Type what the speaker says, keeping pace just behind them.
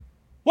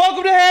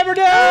Welcome to Hammer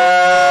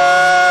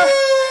Down!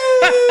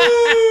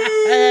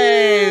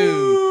 Hey!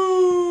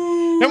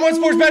 Number one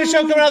sports betting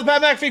show coming out of the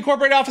Pat McAfee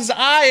corporate office.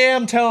 I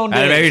am Tone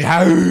Davis.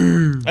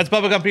 That's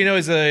Bubba Gumpino.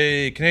 He's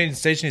a Canadian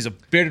station. He's a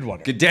bearded one.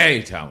 Good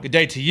day, Tone. Good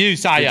day to you,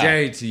 Saya. Good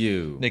day to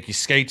you. Nikki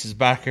Skates is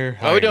back here.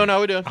 How we doing? How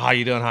you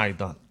doing? Trying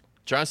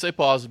to stay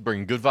positive,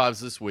 bringing good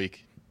vibes this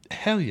week.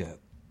 Hell yeah.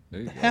 There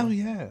you go. Hell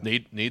yeah.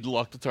 Need the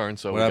luck to turn,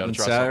 so What we got to happened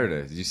try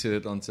Saturday? Did you see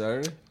it on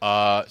Saturday?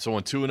 something. So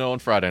went 2-0 on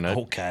Friday night,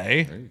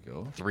 Okay. There you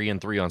go.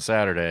 3-3 on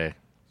Saturday,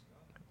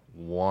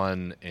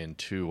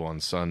 1-2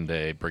 on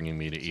Sunday, bringing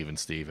me to even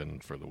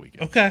Steven for the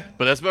weekend. Okay.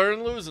 But that's better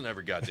than losing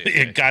every goddamn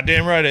You're day.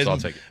 goddamn right. So I'll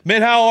take it.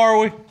 Mid, how are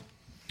we?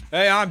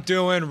 Hey, I'm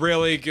doing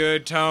really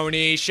good,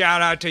 Tony.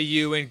 Shout out to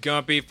you and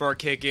Gumpy for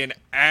kicking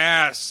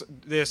ass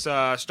this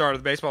start of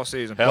the baseball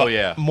season. Hell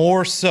yeah.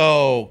 More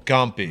so,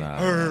 Gumpy.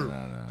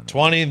 No.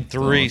 20-3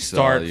 Don't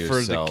start sell for the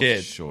yourself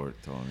kid. Short,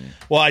 Tony.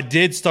 Well, I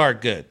did start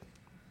good.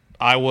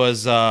 I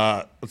was,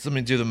 let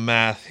me do the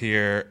math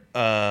here.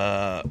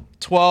 12-5,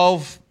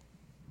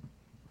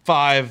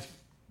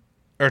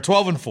 or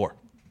 12-4.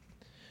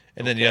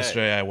 And then Okay.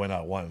 yesterday I went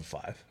out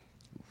 1-5.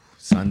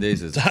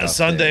 Sundays is a tough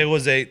Sunday day.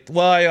 was 8.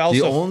 Well, I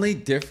also. The only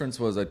difference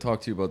was, I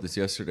talked to you about this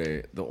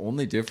yesterday. The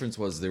only difference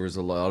was there was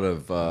a lot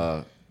of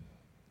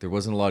there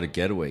wasn't a lot of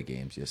getaway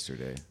games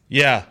yesterday.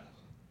 Yeah.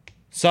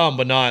 Some,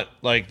 but not.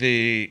 Like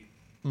the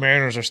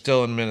Mariners are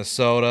still in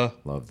Minnesota.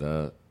 Love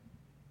that.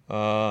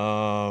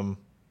 All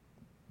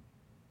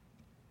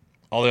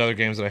the other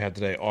games that I had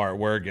today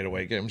were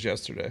getaway games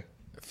yesterday.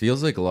 It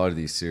feels like a lot of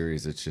these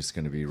series, it's just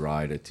going to be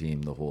ride a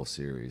team the whole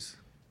series.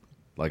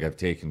 Like I've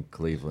taken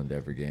Cleveland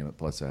every game at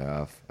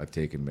 +0.5. I've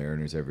taken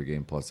Mariners every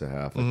game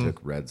 +0.5. I took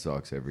Red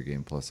Sox every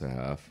game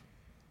 +0.5.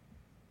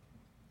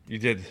 You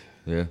did.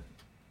 Yeah.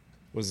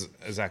 Is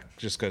that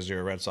just because you're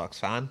a Red Sox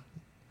fan?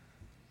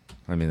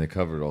 I mean, they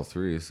covered all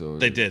three, so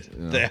They did. you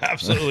know. They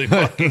absolutely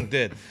fucking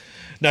did.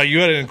 No, you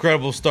had an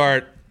incredible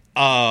start.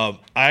 I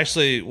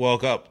actually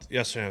woke up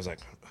yesterday and I was like,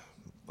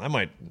 I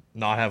might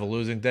not have a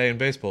losing day in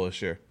baseball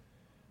this year.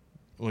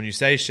 When you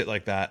say shit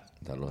like that,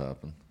 That'll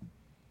happen.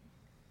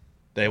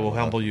 they will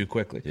humble you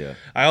quickly. Yeah.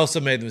 I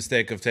also made the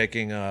mistake of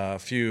taking a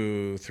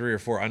few 3 or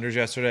 4 unders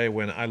yesterday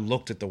when I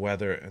looked at the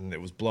weather and it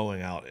was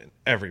blowing out in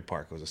every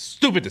park. It was a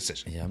stupid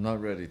decision. Yeah, I'm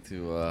not ready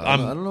to. I'm-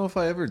 I don't know if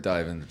I ever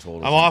dive into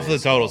totals. I'm in off of the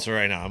baseball. totals for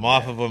right now. I'm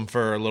off of them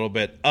for a little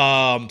bit.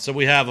 So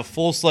we have a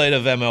full slate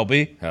of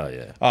MLB. Hell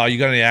yeah. You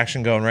got any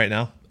action going right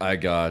now? I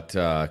got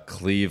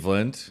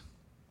Cleveland,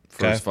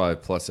 first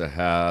 5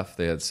 +0.5.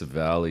 They had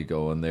Savali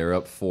going. They're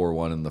up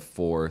 4-1 in the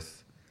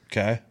fourth.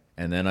 Okay.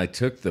 And then I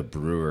took the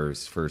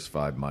Brewers first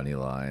 5 money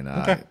line.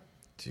 Okay.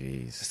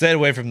 Jeez. Stayed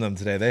away from them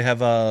today. They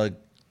have a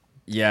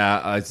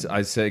Yeah,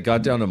 I said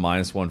got down to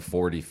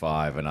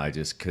 -145, and I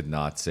just could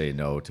not say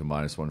no to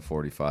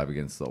 -145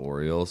 against the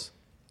Orioles.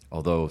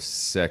 Although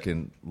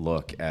second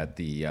look at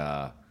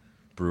the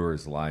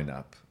Brewers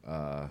lineup,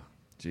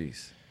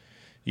 jeez,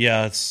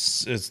 yeah.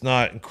 It's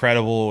not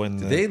incredible, and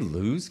did they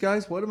lose,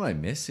 guys? What am I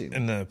missing?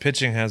 and the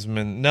pitching has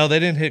been no. They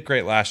didn't hit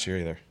great last year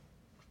either.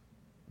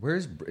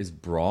 Is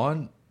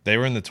Braun? They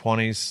were in the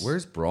 20s.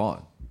 Where's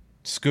Braun?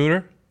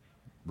 Scooter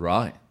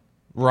Ryan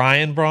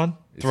Braun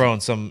throwing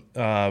some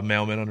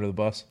mailman under the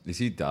bus? Is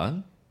he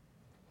done?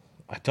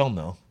 I don't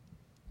know.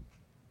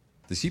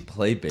 Does he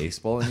play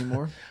baseball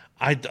anymore?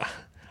 I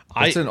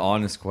That's an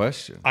honest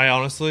question.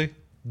 honestly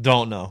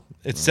don't know.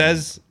 It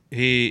says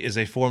he is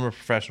a former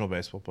professional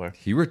baseball player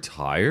He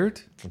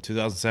retired? from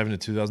 2007 to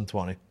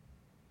 2020.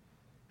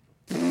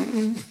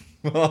 He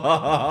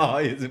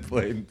hasn't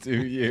played in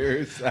 2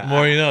 years. The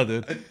more you know,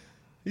 dude.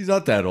 He's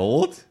not that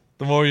old.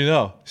 The more you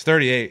know. He's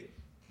 38.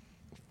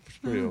 It's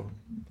pretty old.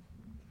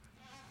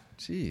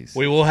 Jeez.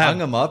 We will have-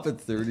 hung him up at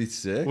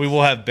 36. We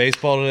will have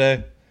baseball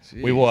today.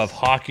 We Jeez. will have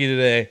hockey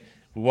today.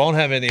 We won't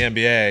have any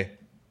NBA,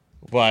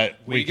 but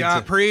We can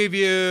got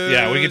previews.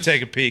 yeah, we can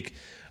take a peek.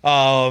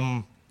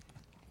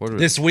 What are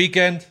This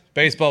weekend,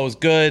 baseball was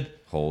good.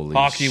 Holy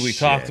Hockey, we shit.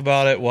 talked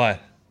about it. What?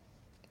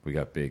 We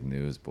got big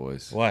news,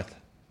 boys. What?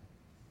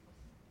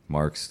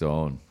 Mark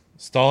Stone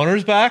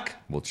Stoner's back?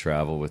 will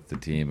travel with the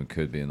team and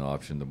could be an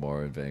option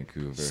tomorrow in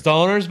Vancouver.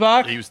 Stoner's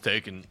back? He was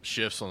taking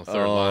shifts on the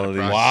third line of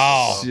practice.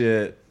 wow.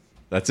 Shit.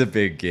 That's a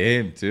big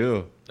game,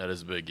 too. That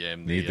is a big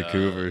game. Need the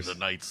Cougars. The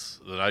Knights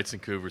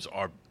and Cougars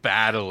are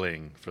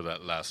battling for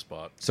that last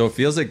spot. So it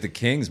feels like the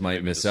Kings might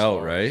Maybe miss the out,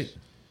 Stars. right?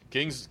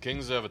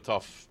 Kings have a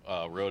tough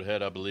road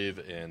ahead, I believe,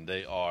 and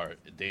they are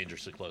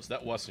dangerously close.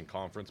 That Western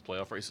Conference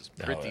playoff race is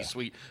pretty yeah.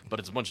 sweet, but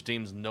it's a bunch of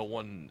teams no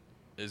one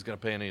is going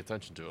to pay any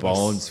attention to.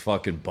 Bones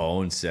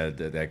said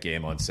that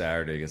game on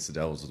Saturday against the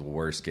Devils was the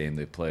worst game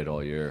they played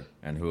all year.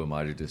 And who am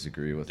I to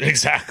disagree with it?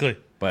 Exactly.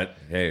 But,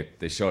 hey,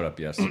 they showed up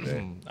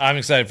yesterday. I'm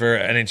excited for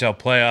NHL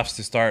playoffs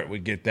to start. We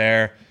get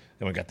there.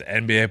 Then we got the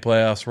NBA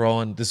playoffs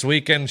rolling this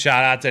weekend.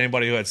 Shout out to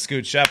anybody who had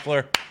Scoot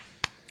Scheffler.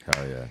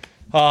 Hell yeah.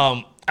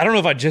 I don't know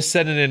if I just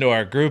sent it into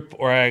our group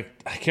or I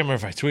can't remember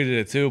if I tweeted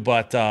it too,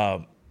 but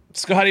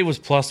Scotty was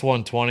plus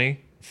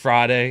 120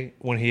 Friday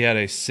when he had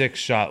a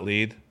 6-shot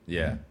lead.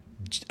 Yeah.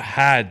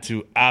 Had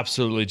to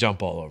absolutely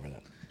jump all over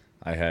that.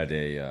 I had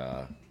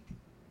a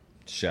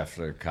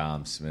Scheffler,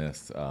 Cam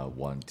Smith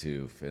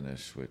 1-2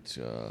 finish, which,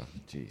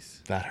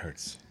 jeez. That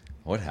hurts.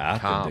 What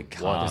happened to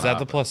Cam? Is that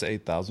the plus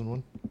 8,000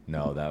 one?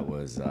 No, that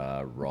was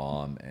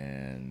Rom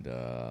and,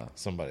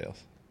 Somebody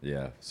else.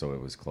 yeah, so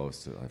it was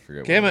close to, I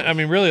forget Cam, what it was. I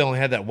mean, really only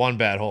had that one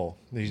bad hole.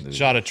 He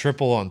shot a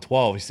triple on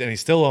 12, and he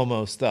still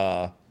almost.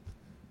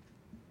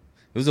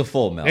 It was a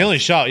full melt. He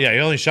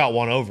only shot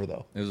one over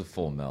though, It was a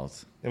full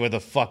melt. with a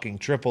fucking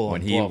triple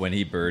When on he 12. when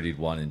he birdied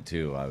 1 and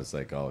 2, I was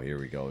like, oh, here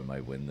we go. We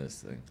might win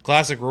this thing.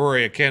 Classic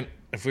Rory. I can't.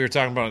 If we were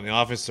talking about it in the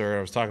office, or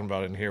I was talking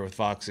about it in here with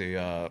Foxy,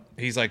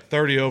 he's like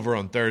 30 over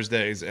on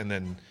Thursdays and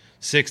then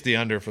 60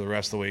 under for the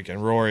rest of the week.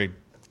 And Rory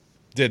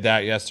did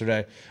that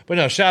yesterday. But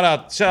no, shout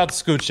out to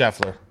Scoot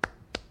Scheffler.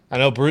 I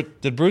know.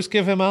 Did Bruce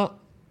give him out?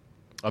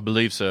 I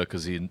believe so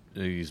because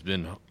he's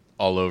been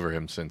all over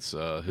him since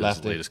his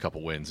Lefty. latest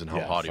couple wins and how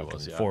hot he fucking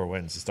was. Yeah. 4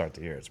 wins to start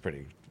the year. It's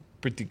pretty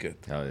good.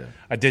 Hell yeah.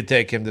 I did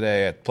take him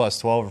today at plus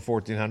 12 or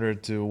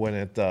 1,400 to win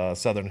at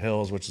Southern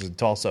Hills, which is in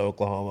Tulsa,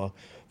 Oklahoma,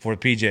 for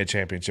the PGA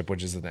Championship,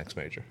 which is the next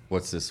major.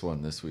 What's this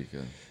one this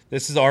weekend?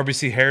 This is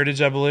RBC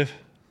Heritage, I believe.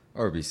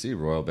 RBC,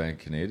 Royal Bank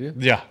Canadian?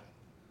 Yeah.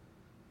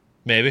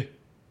 Maybe.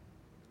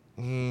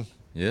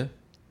 Yeah,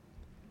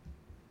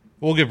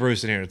 We'll get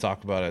Bruce in here to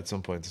talk about it at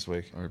some point this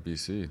week.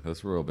 RBC.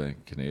 That's Royal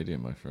Bank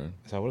Canadian, my friend.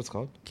 Is that what it's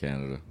called?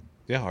 Canada.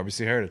 Yeah,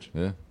 RBC Heritage.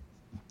 Yeah.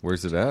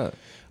 Where's it at?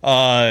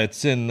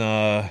 It's in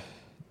North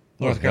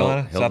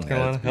Carolina, South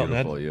Carolina, Head's Hilton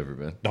Head. beautiful. You ever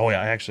been? Oh,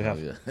 yeah, I actually Oh,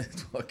 have. yeah.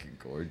 It's fucking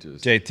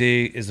gorgeous.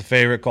 JT is the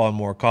favorite, Colin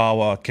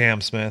Morikawa,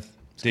 Cam Smith,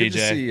 Good DJ. to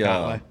see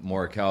Conway.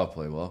 Morikawa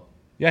play well.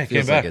 Yeah, he came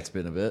Feels back. like it's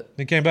been a bit.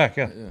 He came back,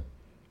 yeah. Yeah.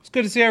 It's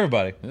good to see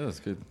everybody. Yeah, that's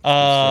good.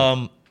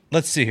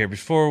 Let's see here.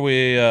 Before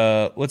we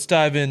let's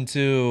dive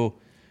into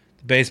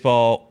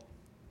baseball.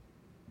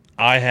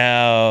 I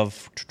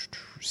have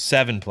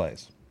 7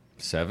 plays.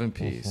 7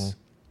 piece.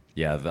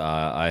 Yeah,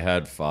 I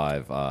had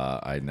 5.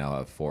 I now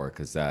have 4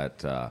 because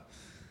that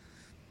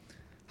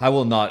I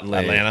will not lay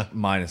Atlanta?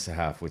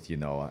 -0.5 with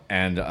Noah.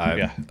 And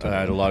I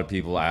had a lot of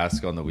people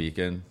ask on the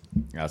weekend,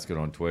 ask it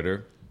on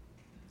Twitter.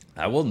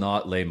 I will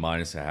not lay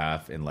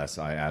 -0.5 unless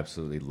I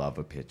absolutely love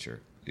a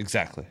pitcher.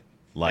 Exactly.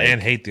 Like-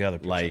 and hate the other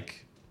pitcher.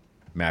 Like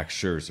Max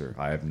Scherzer,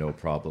 I have no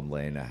problem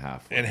laying a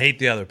half. with. And hate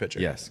the other pitcher.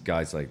 Yes,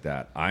 guys like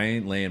that. I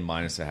ain't laying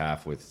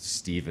 -0.5 with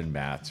Steven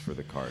Matz for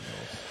the Cardinals.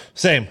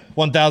 Same.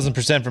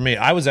 1,000% for me.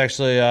 I was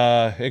actually,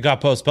 it got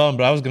postponed,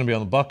 but I was going to be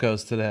on the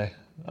Buccos today.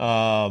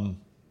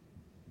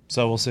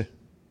 So we'll see.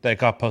 They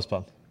got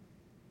postponed.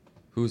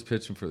 Who's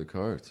pitching for the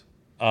Cards?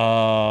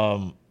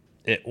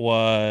 It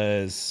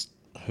was,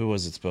 who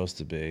was it supposed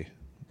to be?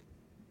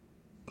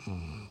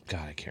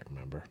 God, I can't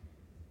remember.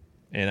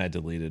 And I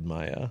deleted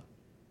my,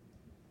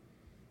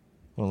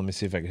 well, let me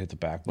see if I can hit the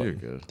back button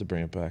You're good. to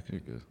bring it back.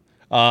 You're good.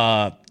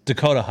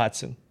 Dakota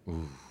Hudson.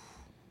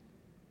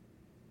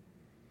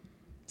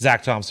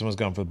 Zach Thompson was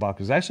going for the Bucs. It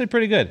was actually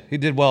pretty good. He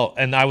did well.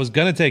 And I was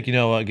going to take,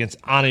 against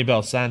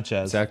Anibal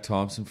Sanchez. Zach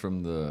Thompson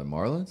from the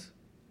Marlins?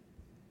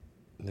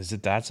 Is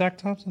it that Zach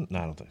Thompson? No,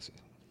 I don't think so.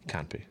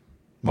 Can't be.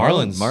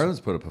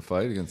 Marlins put up a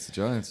fight against the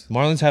Giants.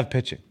 Marlins have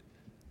pitching.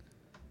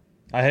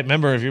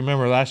 If you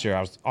remember last year,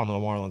 I was on the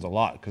Marlins a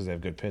lot because they have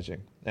good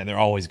pitching. And they're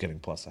always getting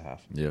 +0.5.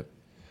 Yeah.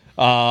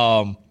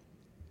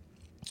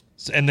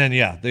 And then,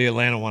 the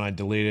Atlanta one I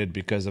deleted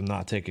because I'm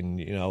not taking,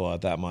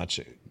 that much.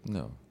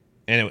 No.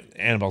 And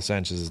Anibal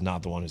Sanchez is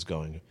not the one who's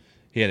going.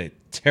 He had a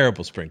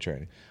terrible spring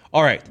training.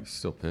 All right. He's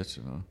still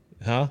pitching,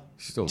 huh? Huh?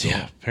 Still going.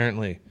 Yeah,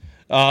 apparently.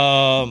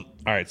 All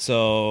right,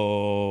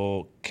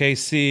 so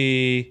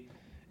KC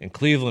and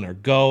Cleveland are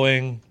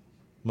going.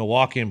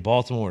 Milwaukee and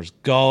Baltimore is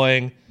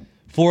going.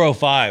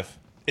 4:05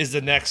 is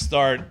the next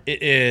start.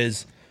 It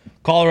is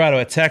Colorado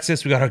at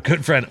Texas. We got our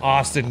good friend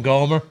Austin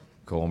Gomer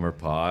Gomer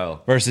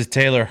Pyle. versus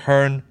Taylor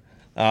Hearn.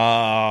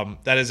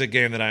 That is a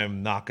game that I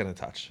am not going to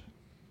touch.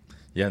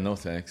 Yeah, no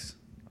thanks.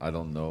 I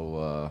don't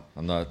know.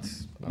 I'm not.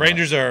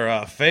 Rangers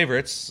are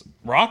favorites.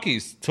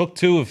 Rockies took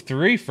 2 of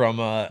 3 from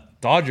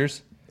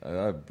Dodgers.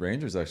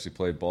 Rangers actually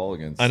played ball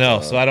against. I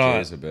know, so I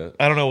Jays a bit.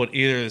 don't know what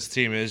either of this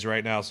team is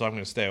right now, so I'm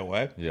going to stay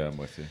away. Yeah, I'm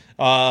with you.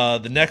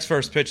 The next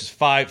first pitch is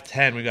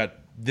 5:10. We got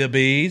the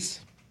Bees,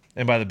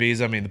 and by the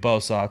Bees I mean the Bo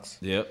Sox.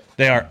 Yep.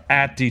 They are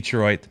at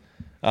Detroit.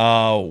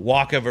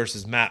 Waka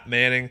versus Matt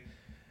Manning.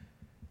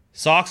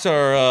 Sox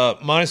are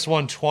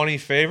 -120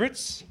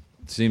 favorites.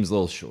 Seems a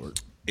little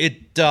short.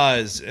 It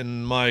does,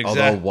 and my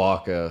Although exact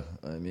Waka,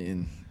 I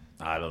mean,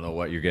 I don't know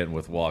what you're getting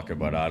with Waka,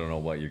 but I don't know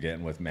what you're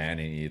getting with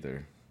Manning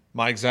either.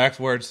 my exact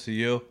words to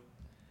you,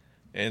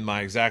 and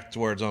my exact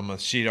words on my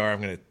sheet are: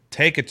 I'm going to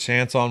take a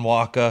chance on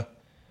Waka,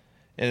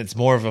 and it's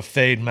more of a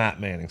fade Matt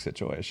Manning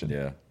situation.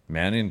 Yeah,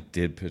 Manning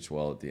did pitch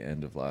well at the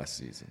end of last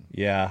season.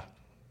 Yeah.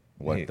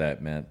 What Hey.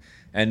 that meant,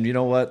 and you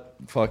know what?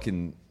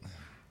 Fucking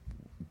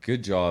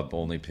good job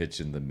only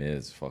pitching the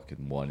Miz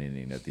fucking 1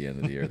 inning at the end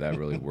of the year. That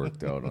really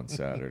worked out on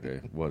Saturday.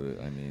 What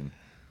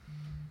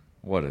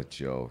a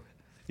joke.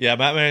 Yeah,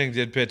 Matt Manning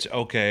did pitch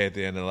okay at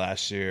the end of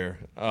last year,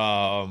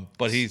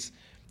 but he's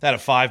had a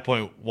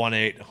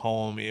 5.18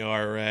 home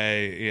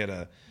ERA. He had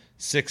a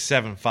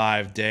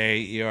 6.75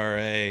 day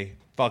ERA.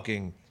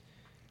 Fucking,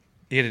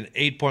 he had an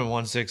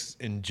 8.16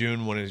 in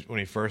June when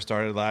he first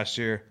started last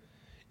year.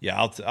 Yeah,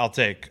 I'll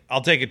take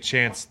a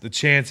chance. The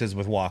chances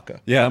with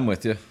Waka. Yeah, I'm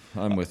with you.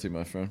 I'm with you,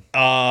 my friend.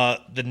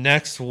 The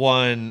next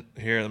one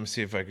here, let me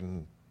see if I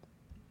can.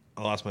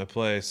 I lost my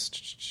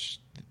place.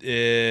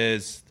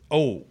 Is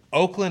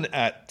Oakland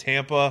at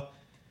Tampa.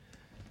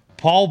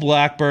 Paul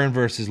Blackburn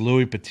versus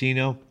Louis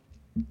Patino.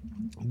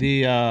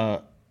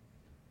 The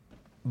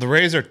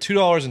Rays are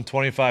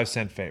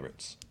 $2.25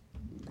 favorites.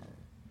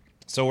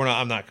 So we're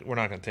not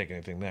going to take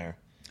anything there.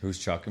 Who's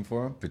chucking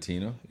for him?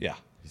 Patino? Yeah,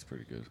 He's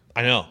pretty good.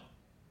 I know.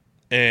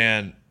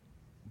 And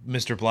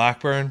Mr.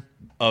 Blackburn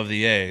of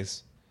the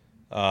A's,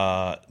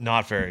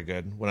 not very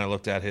good. When I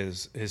looked at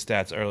his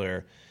stats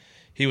earlier,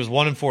 he was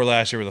 1-4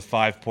 last year with a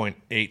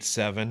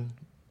 5.87,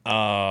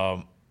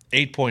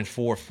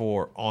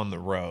 8.44 on the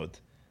road.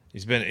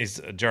 He's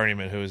a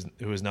journeyman who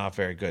is not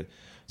very good.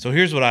 So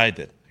here's what I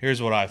did.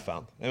 Here's what I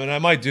found. I mean, I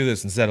might do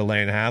this instead of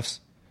laying halves.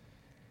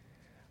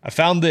 I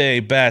found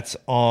a bet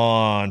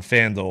on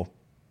FanDuel.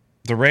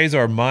 The Rays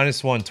are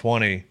minus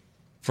 120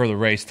 for the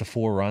race to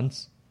 4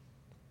 runs.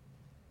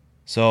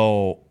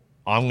 So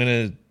I'm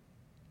going to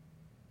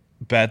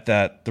bet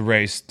that the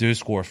Rays do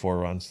score 4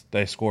 runs.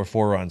 They score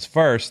 4 runs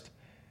first,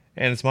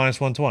 and it's minus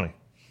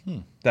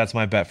 120. That's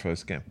my bet for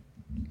this game.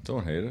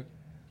 Don't hate it.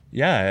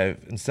 Yeah,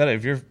 instead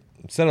of laying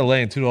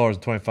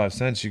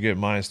 $2.25, you get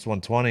minus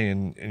 120,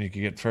 and you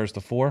can get first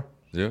to 4.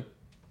 Yeah.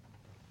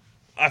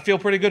 I feel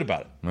pretty good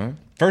about it. All right.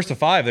 First to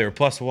 5, they were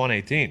plus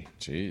 118.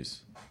 Jeez.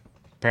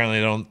 Apparently,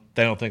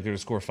 they don't think they're going to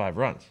score 5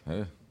 runs.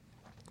 Hey.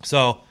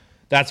 So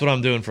that's what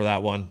I'm doing for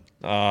that one.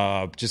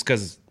 Just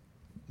because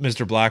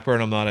Mr.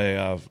 Blackburn, I'm not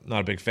a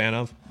big fan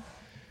of,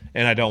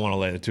 and I don't want to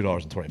lay the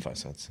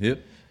 $2.25.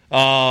 Yep.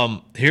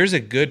 Here's a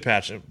good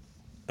pitching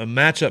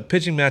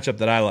matchup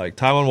that I like: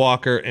 Taijuan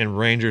Walker and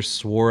Ranger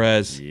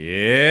Suarez.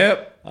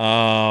 Yep.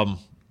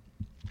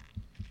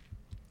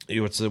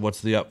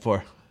 What's the up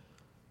for?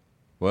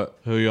 What?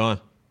 Who are you on?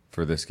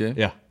 For this game?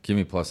 Yeah. Give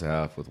me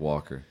 +0.5 with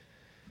Walker.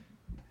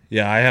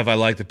 Yeah, I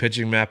like the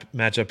pitching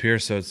matchup here,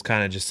 so it's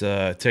kind of just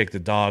take the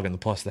dog and the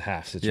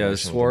 +0.5 situation. Yeah,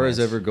 does Suarez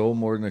ever go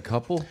more than a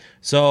couple?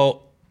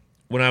 So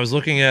when I was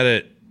looking at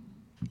it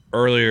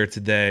earlier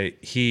today,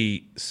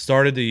 he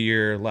started the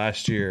year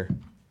last year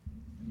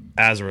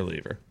as a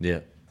reliever. Yeah.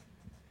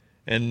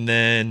 And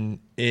then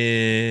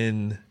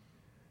in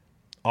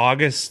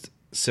August,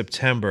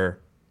 September,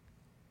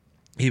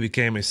 he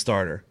became a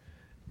starter.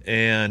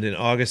 And in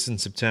August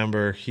and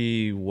September,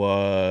 he had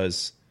a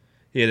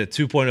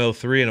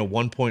 2.03 and a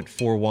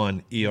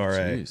 1.41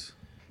 ERA. Jeez.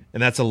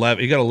 And that's 11.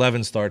 He got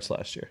 11 starts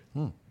last year.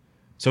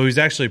 So he's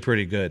actually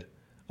pretty good.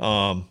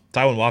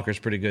 Taijuan Walker's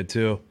pretty good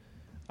too.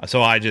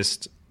 So I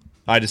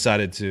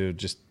decided to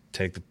just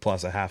take the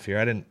 +0.5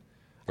 here.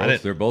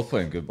 They're both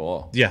playing good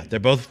ball. Yeah, they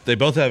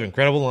both have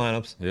incredible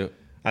lineups. Yep.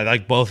 I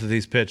like both of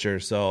these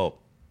pitchers, so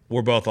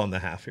we're both on the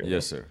half here.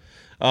 Yes, sir.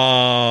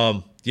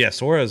 Yeah,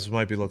 Suarez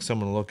might be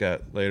someone to look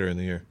at later in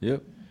the year.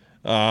 Yep.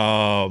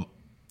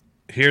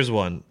 Here's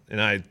one,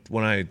 and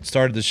when I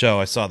started the show,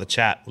 I saw the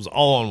chat was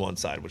all on one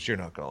side, which you're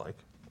not gonna like,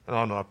 and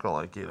I'm not gonna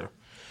like either.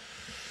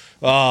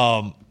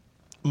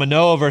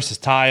 Manoah versus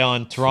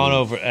Taijuan,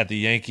 Toronto at the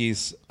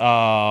Yankees.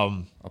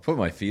 I'll put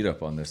my feet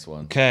up on this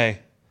one. Okay,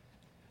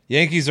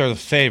 Yankees are the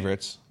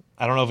favorites.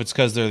 I don't know if it's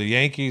because they're the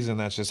Yankees and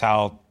that's just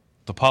how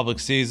the public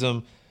sees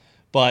them,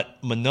 but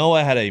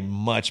Manoah had a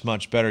much,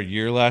 much better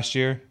year last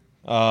year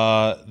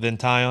than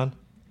Taijuan.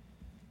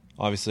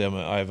 Obviously,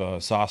 I have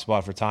a soft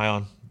spot for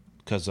Taijuan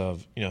because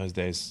of his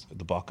days at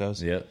the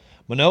Buccos. Yeah.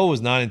 Manoah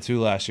was 9-2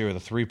 last year with a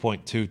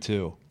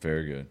 3.22.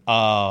 Very good.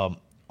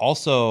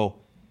 Also,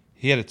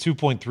 he had a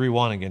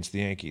 2.31 against the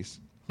Yankees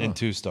in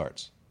 2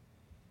 starts.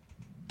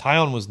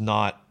 Taijuan was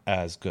not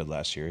as good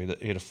last year. He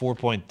had a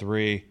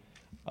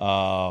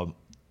 4.3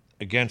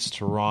 against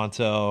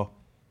Toronto.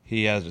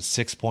 He has a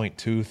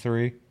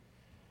 6.23.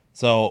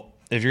 So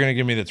if you're going to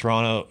give me the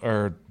Toronto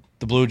or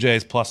the Blue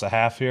Jays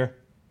 +0.5 here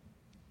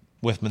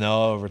with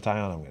Manoah over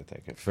Taijuan, I'm going to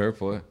take it. Fair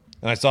play.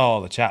 And I saw all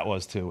the chat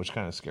was too, which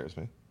kind of scares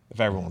me if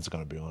everyone's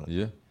going to be on it.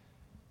 Yeah.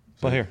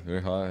 But here,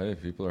 Very high. Hey,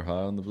 people are high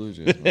on the Blue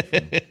Jays. My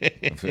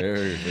friend.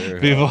 Very, very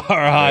people high.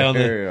 are high on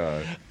Very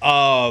the.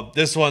 high.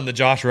 This one, the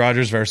Josh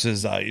Rogers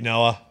versus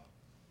Ynoa.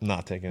 I'm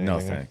not taking anything. No,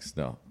 thanks.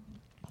 No.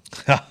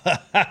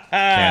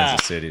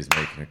 Kansas City's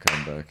making a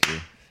comeback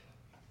here.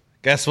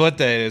 Guess what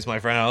day it is, my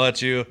friend? I'll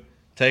let you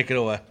take it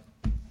away.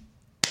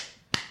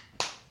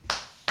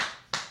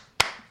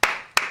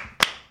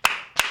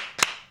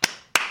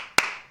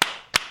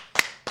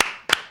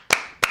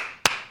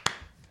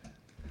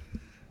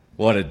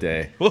 What a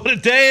day. What a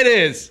day it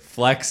is.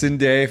 Flexing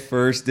day,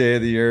 first day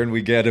of the year, and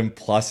we get him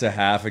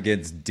 +0.5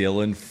 against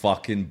Dylan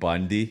fucking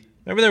Bundy.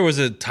 Remember there was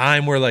a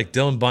time where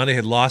Dylan Bundy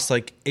had lost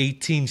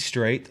 18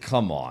 straight?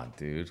 Come on,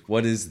 dude.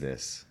 What is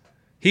this?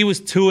 He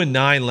was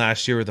 2-9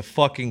 last year with a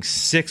fucking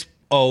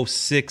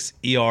 6.06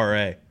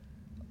 ERA.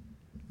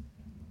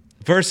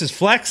 Versus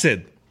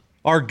Flexen,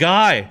 our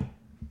guy.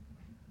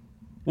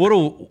 What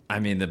do I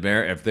mean, if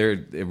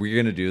we're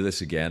gonna do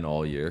this again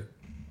all year,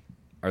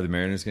 are the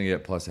Mariners gonna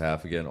get plus a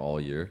half again all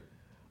year?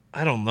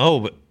 I don't know,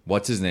 but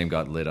What's his name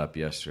got lit up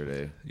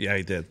yesterday? yeah,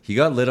 he did. He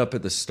got lit up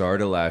at the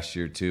start of last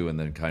year too, and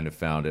then kind of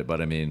found it.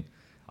 But I mean,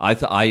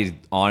 I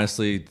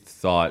honestly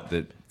thought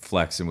that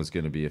Flexen was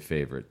going to be a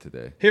favorite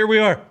today. Here we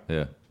are.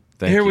 Yeah.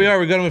 Here we are.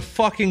 We got him a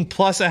fucking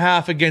plus a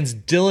half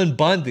against Dylan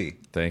Bundy.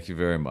 Thank you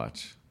very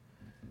much.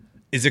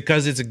 Is it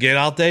because it's a get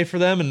out day for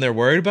them and they're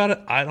worried about it?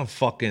 I don't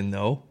fucking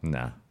know.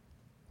 Nah,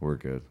 we're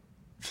good.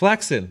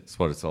 Flexing. That's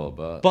what it's all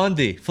about.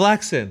 Bundy.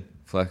 Flexing.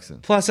 Flexing.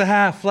 Plus a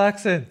half.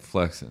 Flexing.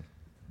 Flexing.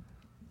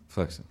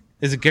 Flexing.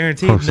 Is it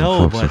guaranteed?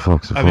 No, but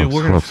I mean,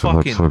 we're going to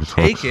fucking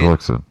take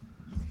it.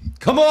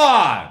 Come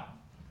on!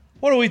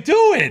 What are we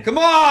doing? Come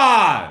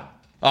on!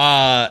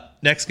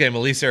 Next game,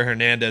 Alicia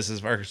Hernandez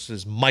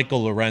versus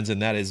Michael Lorenzen.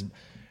 That is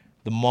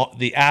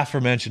the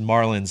aforementioned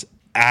Marlins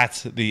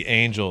at the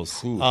Angels.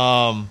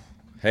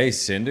 Hey,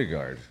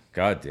 Syndergaard.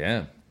 God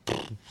damn.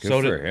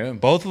 Good for him.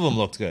 Both of them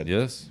looked good.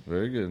 Yes,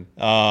 very good.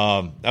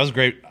 That was a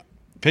great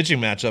pitching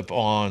matchup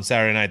on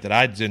Saturday night that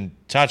I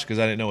didn't touch because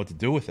I didn't know what to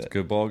do with it.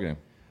 Good ball game.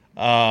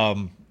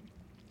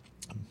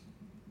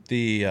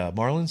 The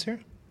Marlins here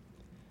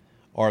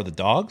are the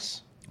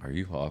dogs. Are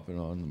you hopping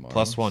on the Marlins?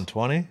 Plus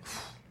 120.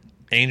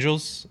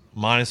 Angels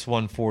minus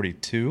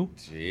 142.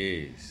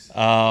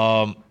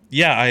 Jeez.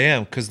 Yeah, I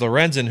am, because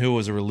Lorenzen, who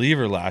was a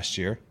reliever last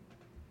year,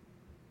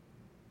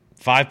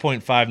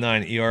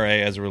 5.59 ERA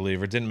as a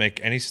reliever, didn't make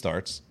any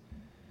starts.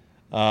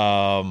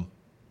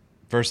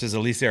 Versus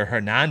Alicia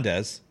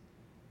Hernandez,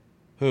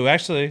 who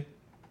actually,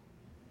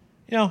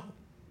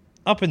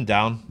 up and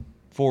down,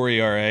 4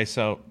 ERA,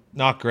 so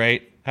not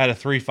great. Had a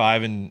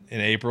 3.5 in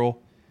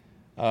April.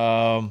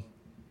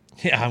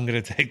 Yeah, I'm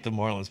going to take the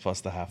Marlins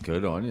plus the half.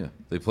 Good on you.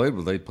 They played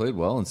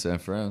well in San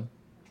Fran.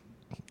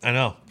 I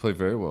know. Played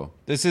very well.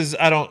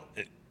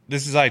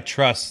 I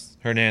trust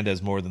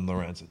Hernandez more than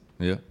Lorenzen.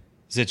 Yeah.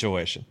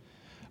 Situation.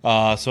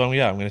 I'm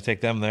going to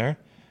take them there.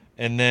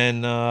 And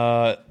then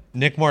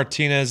Nick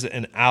Martinez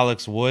and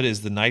Alex Wood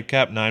is the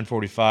nightcap,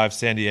 9:45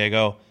 San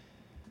Diego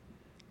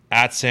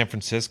at San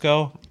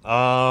Francisco.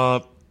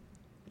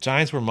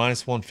 Giants were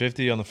minus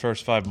 150 on the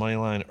first 5 money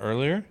line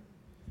earlier.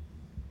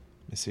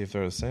 Let me see if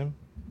they're the same.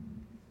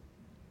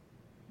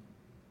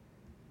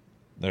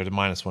 They're to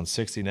minus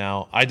 160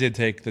 now. I did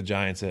take the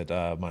Giants at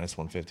minus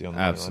 150 on the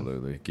money line.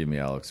 Absolutely. Give me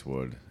Alex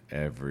Wood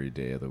every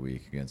day of the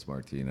week against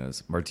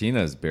Martinez.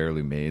 Martinez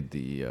barely made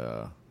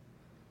the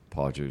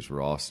Padres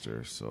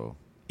roster, so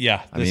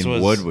Yeah,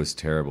 Wood was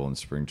terrible in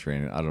spring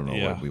training. I don't know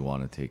Yeah. what we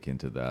want to take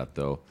into that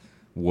though.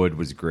 Wood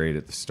was great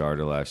at the start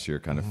of last year,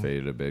 kind of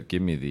faded a bit.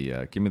 Give me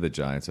the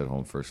Giants at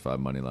home first 5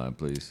 money line,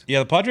 please. Yeah,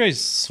 the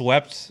Padres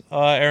swept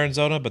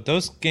Arizona, but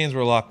those games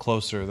were a lot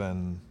closer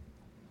than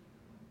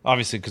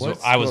obviously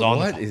because I was on.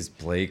 What is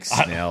Blake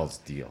Snell's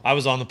deal? I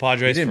was on the He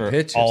Padres didn't for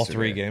pitch all yesterday.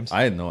 3 games.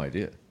 I had no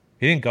idea.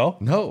 He didn't go?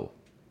 No,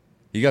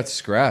 he got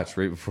scratched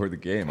right before the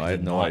game. I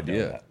had no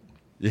idea.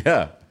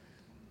 Yeah,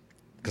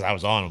 because I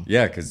was on him.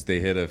 yeah, because they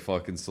hit a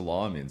fucking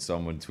salami, and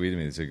someone tweeted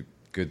me. It's a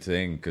good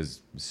thing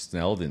because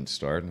Snell didn't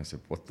start, and I said,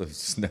 "What the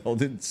Snell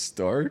didn't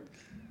start?"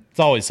 It's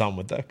always something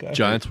with that guy.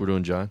 Giants, we're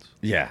doing Giants.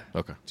 Yeah,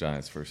 Okay.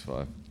 Giants first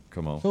 5.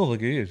 Come on, Oh,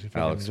 look at you,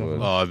 Alex Wood.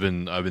 Oh, I've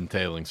been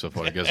tailing so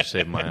far. I guess you're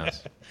saving my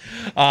ass.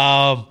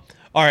 All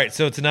right,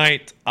 so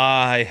tonight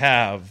I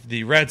have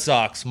the Red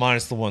Sox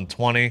minus the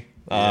 120.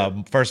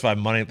 First 5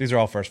 money. These are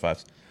all first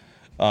 5s.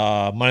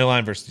 Money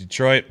line versus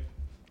Detroit.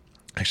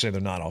 Actually,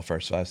 they're not all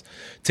first 5s.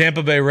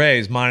 Tampa Bay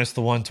Rays minus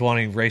the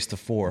 120. Race to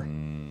 4.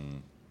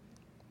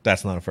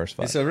 That's not a first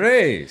 5. It's a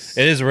race.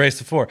 It is a race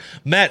to 4.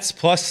 Mets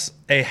plus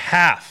a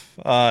half,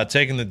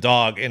 taking the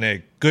dog in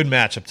a good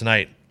matchup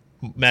tonight.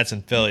 Mets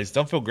and Phillies.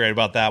 Don't feel great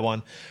about that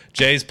one.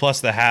 Jays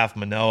plus the half.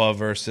 Manoah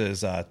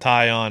versus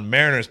Tyon.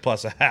 Mariners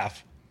plus a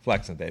half.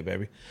 Flexing day,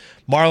 baby.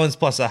 Marlins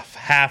plus a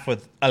half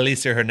with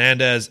Alicia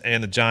Hernandez,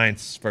 and the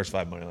Giants first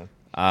 5 money line.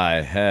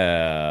 I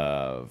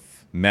have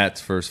Mets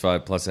first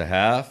 5 plus a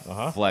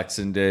half.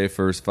 Flexing day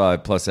first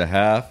 5 plus a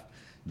half.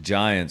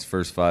 Giants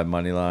first 5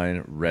 money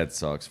line. Red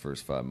Sox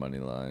first 5 money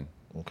line.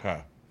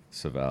 Okay.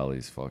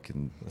 Savali's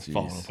fucking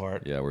falling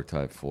apart. Yeah, we're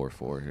tied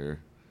 4-4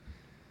 here.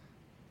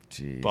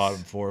 Jeez. Bottom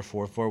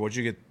 4-4-4. What'd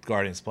you get?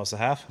 Guardians plus a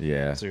half?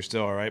 Yeah. So you're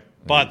still all right.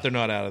 But they're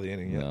not out of the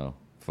inning yet. No.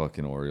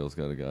 Fucking Orioles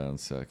got a guy on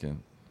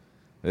second.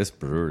 This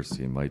Brewers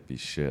team might be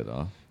shit,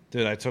 huh?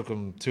 Dude, I took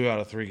them 2 out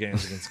of 3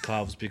 games against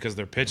Cubs because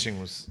their pitching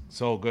was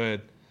so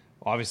good.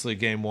 Obviously,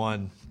 game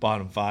 1,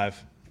 bottom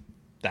 5,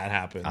 that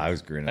happened. I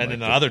was grinning. And then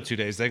the other 2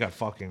 days, they got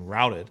fucking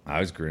routed. I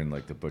was grinning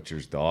like the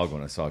butcher's dog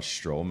when I saw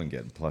Stroman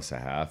getting plus a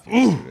half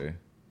yesterday.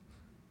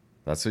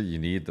 That's what you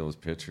need, those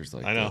pitchers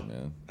like I know. that,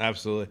 man.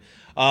 Absolutely.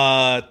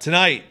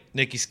 Tonight,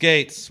 Nikki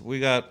Skates, we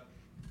got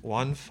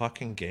one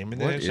fucking game in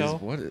the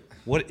NHL.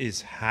 What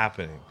is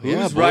happening? Yeah,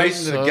 Who's boys,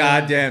 writing the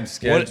goddamn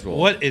schedule?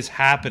 What is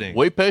happening?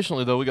 Wait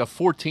patiently though. We got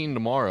 14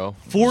 tomorrow.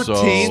 14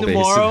 So,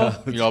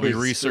 tomorrow? I'll be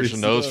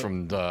researching those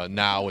from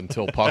now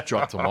until puck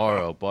drop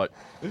tomorrow. But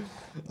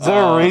Is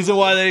there a reason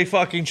why they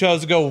fucking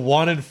chose to go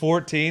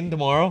 1-14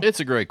 tomorrow? It's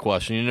a great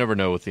question. You never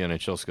know with the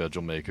NHL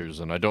schedule makers,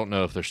 and I don't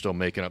know if they're still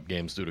making up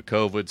games due to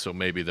COVID. So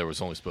maybe there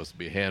was only supposed to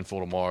be a handful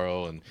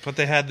tomorrow, and But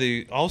they had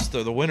the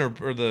Ulster, the winter,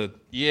 or the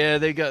yeah,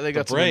 they got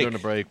some break. during the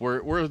break.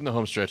 We're in the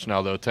home stretch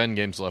now, though. 10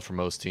 games left for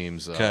most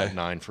teams, Okay.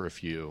 9 for a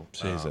few.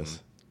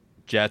 Jesus.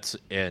 Jets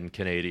and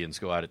Canadians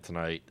go at it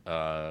tonight.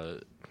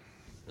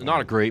 Not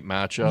a great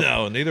matchup.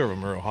 No, neither of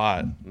them are real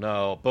hot.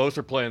 No, both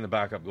are playing the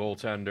backup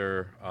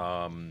goaltender.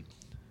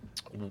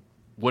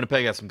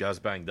 Winnipeg had some guys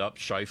banged up.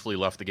 Scheifele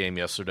left the game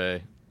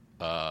yesterday,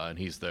 and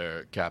he's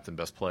their captain,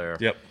 best player.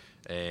 Yep.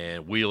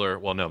 And Wheeler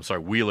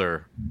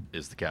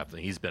is the captain.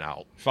 He's been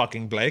out.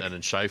 Fucking Blake. And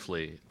then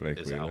Scheifele Blake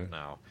is Wheeler. out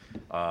now.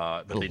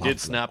 But they love did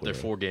snap Blake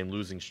their Wheeler. 4-game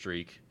losing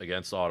streak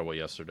against Ottawa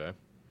yesterday.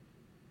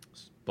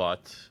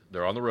 But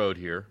they're on the road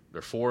here.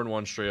 They're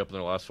 4-1 straight up in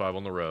their last 5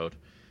 on the road.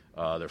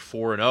 They're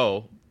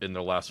 4-0 in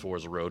their last 4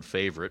 as a road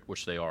favorite,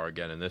 which they are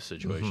again in this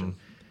situation.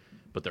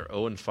 But they're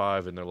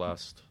 0-5 in their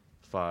last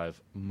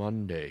 5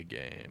 Monday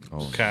games.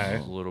 Okay.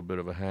 A little bit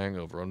of a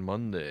hangover on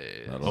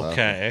Monday. That'll happen.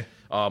 Okay.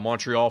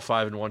 Montreal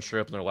 5-1 straight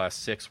up in their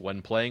last 6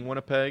 when playing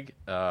Winnipeg,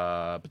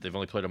 but they've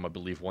only played them, I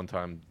believe, one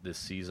time this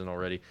season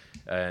already.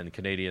 And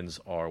Canadians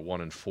are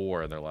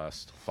 1-4 in their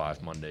last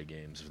 5 Monday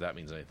games, if that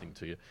means anything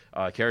to you.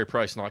 Carey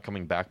Price not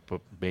coming back, but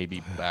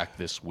maybe back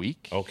this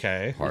week.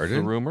 Okay. is the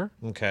Harden? rumor.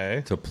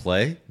 Okay. To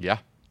play? Yeah,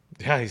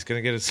 Yeah, he's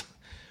gonna get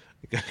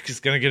he's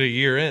gonna get a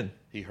year in.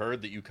 he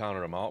heard that you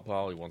counted him out,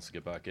 Paul. He wants to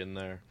get back in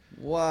there.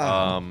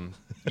 Wow.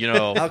 You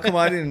know, How come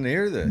I didn't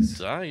hear this?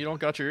 you don't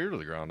got your ear to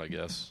the ground, I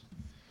guess.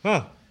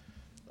 Huh.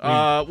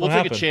 We'll take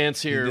happened? a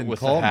chance here didn't with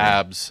the call me.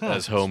 Habs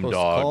as home Supposed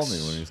dogs. To call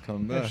me when he's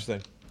coming back.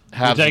 Interesting.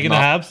 Habs taking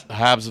have the not-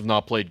 Habs have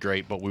not played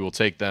great, but we will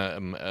take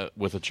them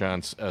with a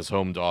chance as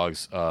home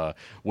dogs.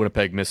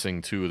 Winnipeg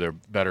missing 2 of their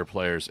better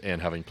players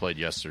and having played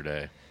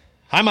yesterday.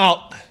 I'm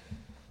out.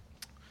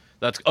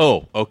 That's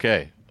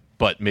okay,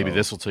 but maybe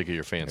this will tickle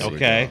your fancy.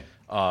 Okay.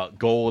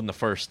 Goal in the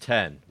first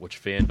 10,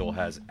 which FanDuel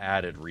has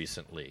added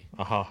recently.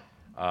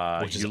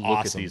 Which is you look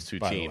at awesome, these 2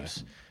 by the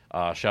teams.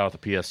 Shout out to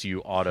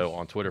PSU Auto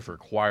on Twitter for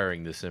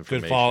acquiring this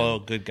information. Good follow.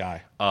 Good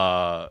guy.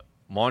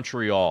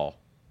 Montreal,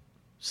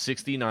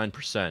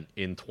 69%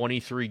 in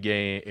 33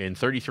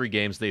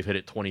 games. They've hit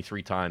it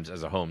 23 times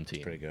as a home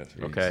team. Pretty good.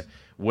 Okay.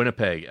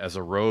 Winnipeg as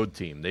a road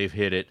team, they've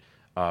hit it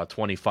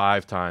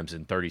 25 times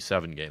in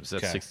 37 games.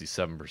 That's Okay.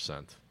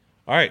 67%.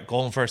 All right,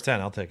 goal in first 10.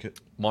 I'll take it.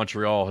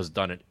 Montreal has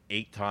done it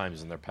 8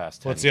 times in their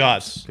past 10 What's the games.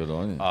 odds? Good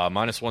on you.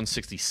 Minus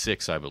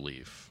 166, I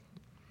believe.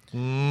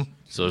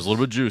 So there's a little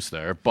bit of juice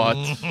there, but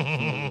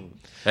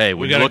hey,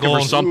 when got you're a looking goal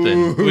for in-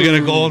 something, We got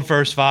a goal in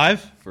first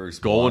 5.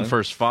 First goal in one,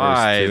 first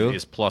 5 2.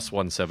 is plus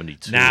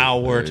 172. Now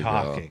we're There you go.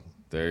 talking.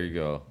 There you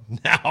go.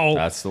 Now,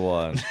 That's the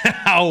one.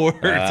 now we're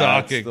That's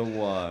talking. the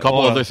one. Couple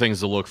Hold on. other things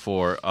to look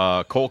for.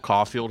 Cole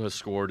Caulfield has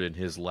scored in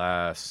his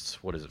last,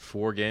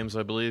 4 games,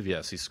 I believe?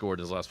 Yes, he scored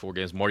in his last 4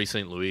 games. Marty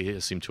St. Louis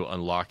has seemed to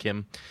unlock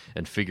him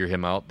and figure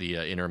him out, the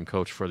interim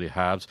coach for the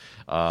Habs.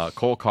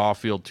 Cole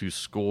Caulfield to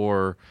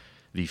score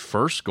the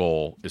first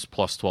goal is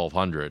plus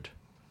 1,200.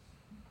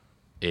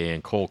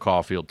 And Cole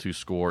Caulfield to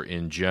score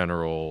in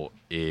general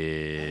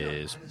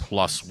is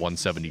plus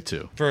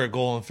 172. For a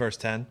goal in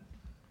first 10.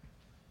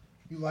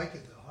 You like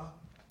it though, huh?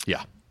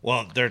 Yeah.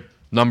 Well,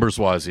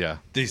 Numbers-wise, yeah.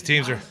 these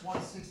teams are Minus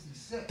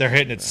 166. they're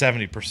hitting at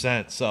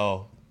 70%,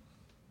 so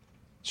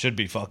should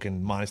be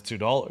fucking minus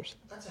 $2.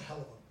 That's a hell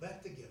of a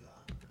bet to give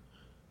out.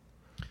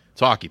 It's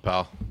hockey,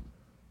 pal.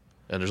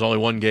 And there's only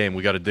one game.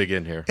 We got to dig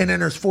in here. And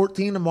then there's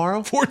 14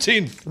 tomorrow.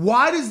 14.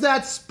 Why does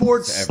that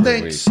sport Every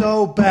stink week.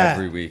 so bad?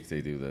 Every week they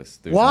do this.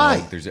 There's Why?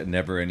 there's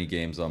never any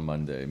games on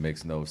Monday. It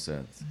makes no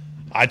sense.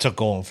 I took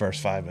goal in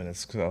first 5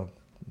 minutes, so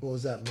What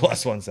was that?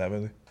 plus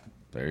 170.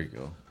 There you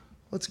go.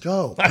 Let's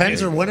go.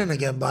 Pens are winning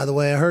again, by the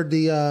way. I heard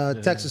the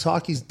Texas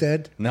hockey's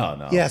dead.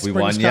 No. Yeah, we spring's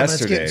won coming. It's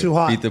yesterday. getting too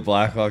hot. Beat the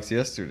Blackhawks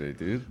yesterday,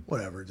 dude.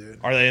 Whatever, dude.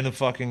 Are they in the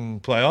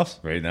fucking playoffs?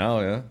 Right now,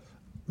 yeah.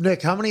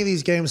 Nick, how many of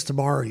these games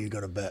tomorrow are you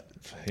going to bet?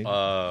 He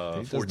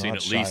does 14 not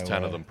at shy least, 10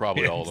 of away. them,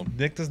 probably all of them.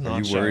 Nick does not Are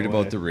you shy worried away.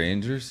 about the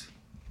Rangers?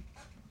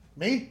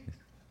 Me?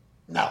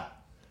 No.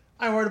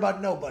 I ain't worried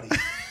about nobody.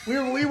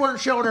 we weren't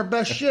showing our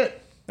best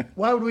shit.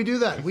 Why would we do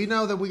that? We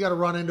know that we got to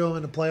run into them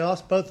in the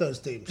playoffs, both those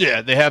teams.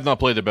 Yeah, they have not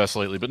played their best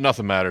lately, but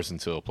nothing matters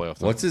until playoff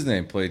time. What's his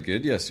name? Played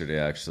good yesterday,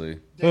 actually.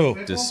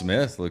 Who? Just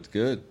Smith looked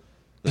good.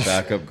 The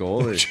backup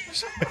goalie.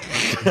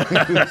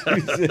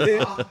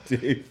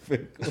 Dave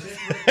Fickle.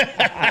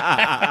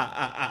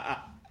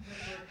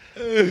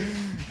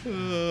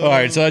 All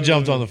right, so I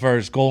jumped on the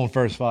first goal in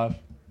first 5.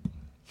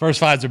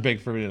 First 5s are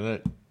big for me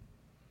tonight.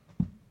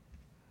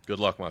 Good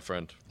luck, my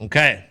friend.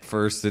 Okay.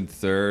 First and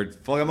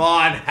third. Come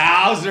on,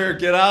 Hauser,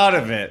 get out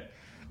of it.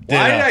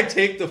 Why Ditto. did I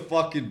take the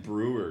fucking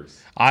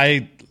Brewers?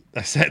 I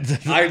said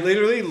I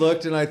literally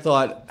looked and I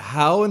thought,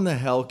 how in the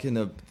hell can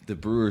the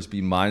Brewers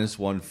be minus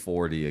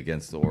 140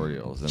 against the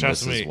Orioles? And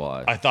trust this me. is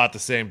why. I thought the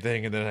same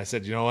thing, and then I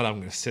said, you know what? I'm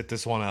going to sit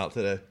this one out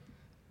today.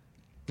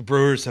 The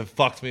Brewers have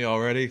fucked me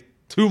already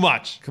Too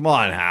much. Come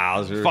on,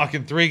 Hauser.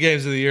 Fucking 3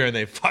 games of the year and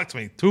they fucked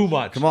me too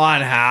much. Come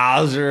on,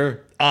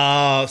 Hauser.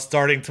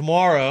 Starting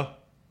tomorrow,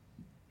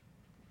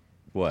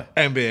 What?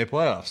 NBA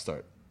playoffs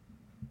start.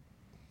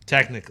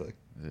 Technically.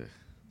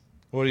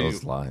 What do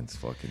Those you? lines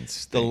fucking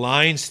stink. The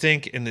lines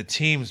stink and the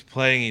teams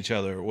playing each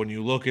other, when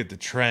you look at the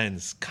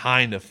trends,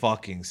 kind of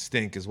fucking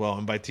stink as well.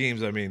 And by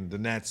teams, I mean the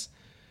Nets.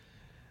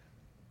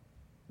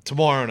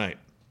 Tomorrow night.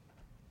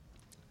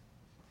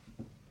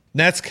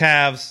 Nets,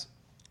 Cavs,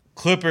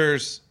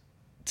 Clippers,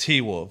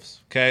 T-Wolves.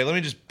 Okay, let me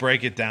just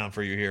break it down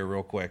for you here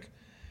real quick.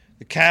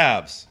 The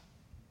Cavs,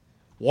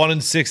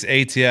 1-6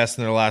 ATS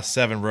in their last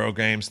 7 road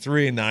games,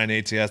 3-9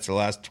 ATS their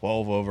last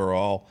 12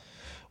 overall.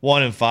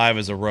 1-5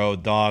 as a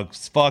road dog.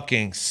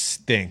 Fucking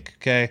stink.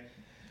 Okay.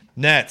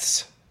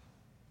 Nets,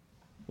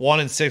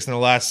 1-6 in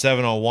their last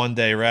 7 on 1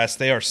 day rest.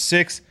 They are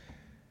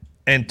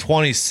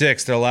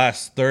 6-26 their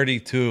last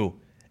 32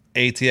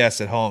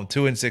 ATS at home.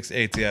 2-6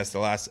 ATS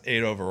their last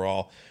 8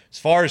 overall. As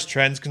far as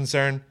trends are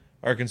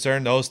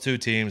concerned, those 2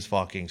 teams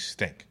fucking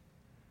stink.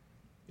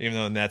 Even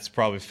though the Nets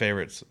probably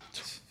favorites.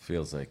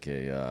 Feels like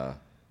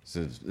this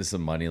is a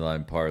money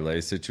line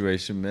parlay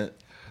situation,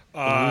 Mitt.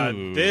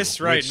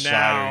 This right Which side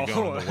are now, you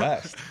going to the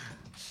West?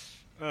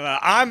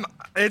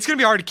 It's gonna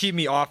be hard to keep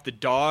me off the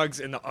dogs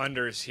and the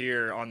unders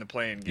here on the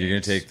playing games. You're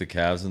gonna take the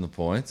Cavs and the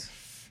points?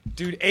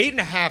 dude,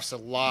 8.5's a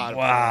lot.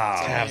 Wow. Of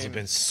points. Cavs have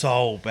been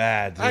so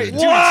bad, dude.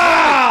 Dude,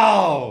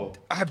 Wow!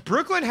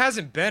 Brooklyn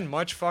hasn't been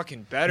much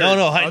fucking better.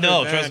 No, I other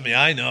know. than- Trust me,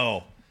 I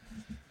know.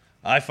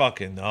 I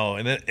fucking know.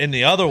 And then in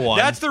the other one,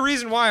 That's the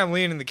reason why I'm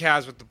leaning the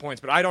Cavs with the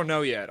points, but I don't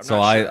know yet. I'm So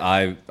not sure.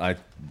 I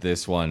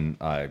this one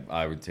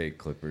I would take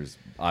Clippers.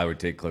 I would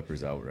take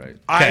Clippers outright.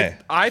 Okay.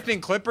 I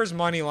think Clippers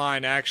money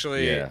line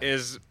actually Yeah.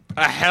 is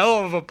a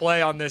hell of a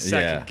play on this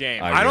second Yeah,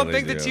 game. I I don't really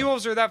think the do.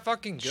 T-Wolves are that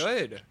fucking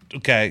good.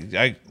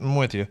 okay, I'm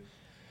with you.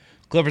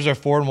 Clippers are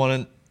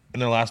 4-1 in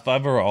their last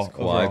 5 overall.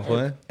 Kawhi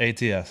playing?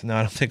 ATS. No,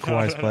 I don't think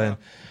Kawhi's playing.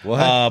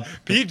 What?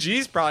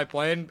 PG's probably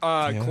playing.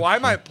 Kawhi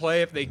might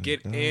play if they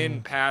get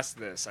in past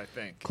this, I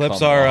think. Clips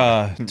Come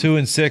are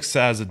 2-6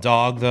 as a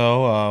dog,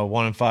 though.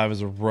 1-5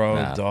 as a road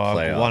Nah, dog.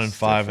 playoffs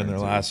 1-5 in their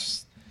different,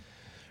 last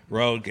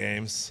road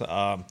games.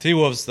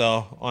 T-Wolves,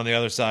 though, on the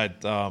other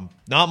side,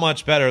 not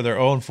much better. They're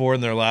 0-4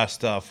 in their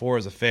last 4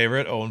 as a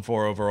favorite,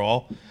 0-4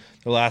 overall.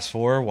 Their last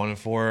 4,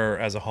 1-4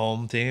 as a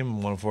home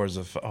team, 1-4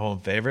 as a home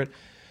favorite.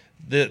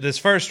 This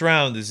first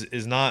round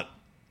is not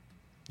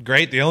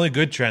great. The only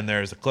good trend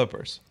there is the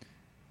Clippers,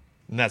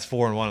 and that's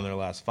 4-1 in their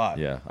last 5.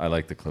 Yeah, I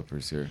like the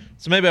Clippers here.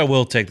 So maybe I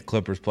will take the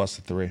Clippers plus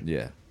the 3.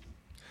 Yeah.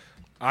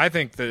 I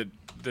think the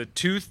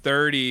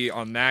 230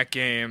 on that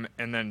game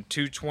and then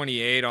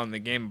 228 on the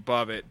game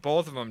above it,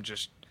 both of them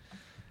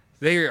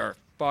they are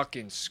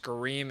fucking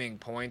screaming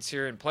points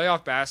here. In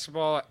playoff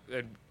basketball,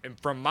 and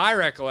from my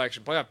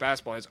recollection, playoff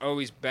basketball has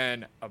always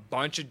been a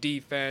bunch of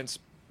defense.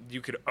 You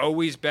could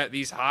always bet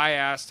these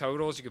high-ass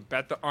totals. You could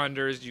bet the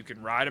unders. You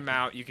can ride them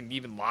out. You can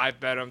even live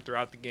bet them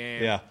throughout the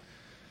game. Yeah.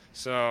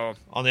 So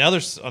On the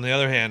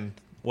other hand,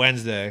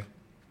 Wednesday,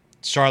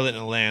 Charlotte and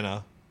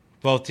Atlanta,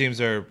 both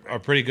teams are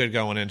pretty good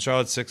going in.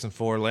 Charlotte's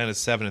 6-4, Atlanta's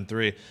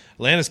 7-3.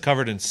 Atlanta's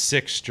covered in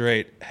 6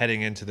 straight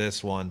heading into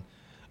this one.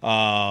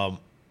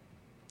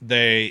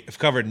 They have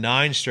covered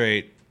 9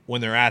 straight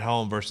when they're at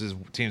home versus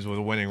teams with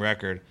a winning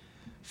record.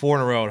 4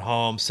 in a row at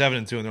home,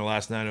 7-2 in their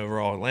last 9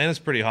 overall. Atlanta's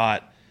pretty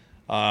hot.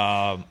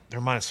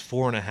 They're minus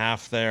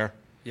 4.5 there.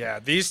 yeah,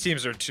 these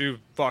teams are 2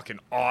 fucking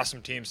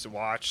awesome teams to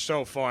watch.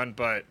 So fun,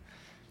 but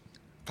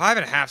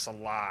 5.5's a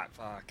lot.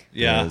 Fuck.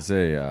 Yeah. There's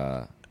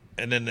a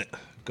And then,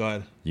 go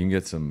ahead. you can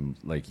get some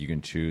you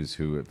can choose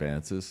who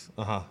advances.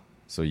 Uh-huh.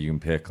 So you can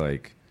pick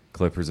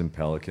Clippers and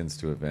Pelicans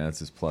to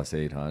advance is plus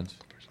 800.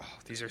 Oh,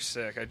 these are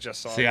sick. I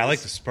just saw. See, I this. like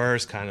the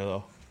Spurs kind of,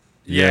 though.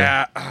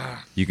 Yeah.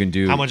 You can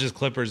do How much is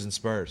Clippers and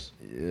Spurs?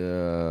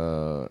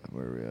 where are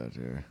we at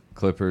here?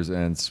 Clippers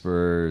and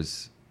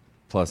Spurs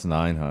plus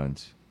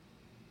 900.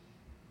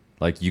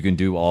 You can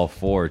do all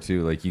 4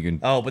 too. You can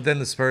Oh, but then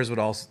the Spurs would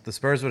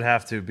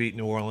have to beat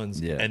New Orleans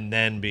Yeah. and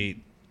then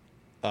beat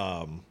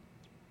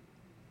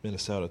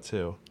Minnesota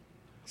too.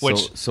 so,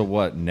 Which so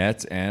what?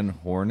 Nets and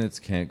Hornets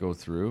can't go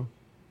through?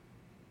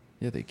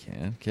 Yeah, they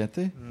can, can't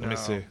they? let me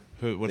see.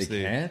 What's they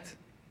the can't.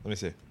 Let me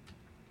see.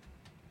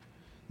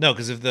 No,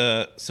 because if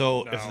No.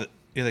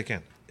 they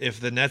can. If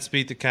the Nets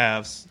beat the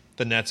Cavs,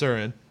 the Nets are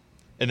in,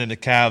 and then the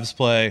Cavs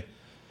play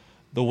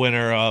the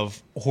winner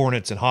of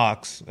Hornets and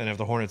Hawks, and if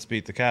the Hornets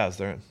beat the Cavs,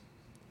 they're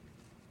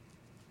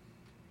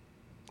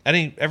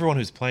in. Everyone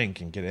who's playing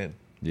can get in.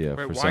 Yeah,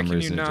 Wait, for why some can you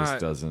reason it just not-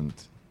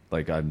 doesn't.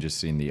 I'm just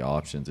seeing the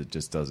options. It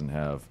just doesn't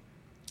have.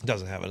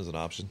 Doesn't have it as an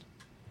option.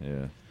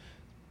 Yeah.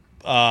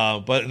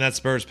 But in that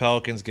Spurs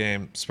Pelicans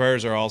game,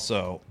 Spurs are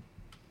also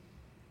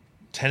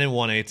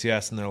 10-1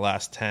 ATS in their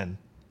last 11.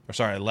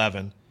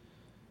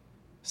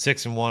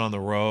 6-1 on the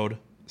road,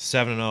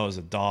 7-0 as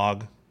a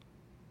dog.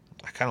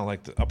 I kind of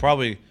like I'll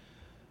probably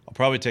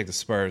take the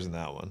Spurs in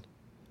that one.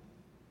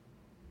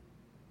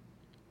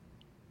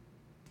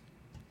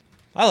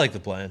 I like the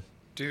plan.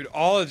 Dude,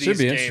 all of Should these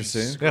be games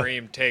interesting.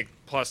 scream take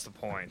plus the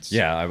points.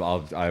 Yeah, I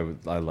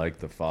like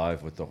the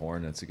 5 with the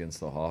Hornets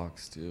against the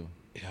Hawks too.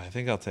 Yeah, I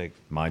think I'll take.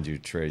 Mind you,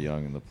 Trey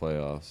Young in the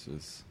playoffs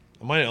is.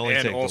 I might only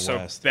And take the also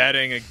West.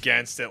 betting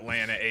against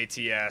Atlanta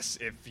ATS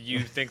if you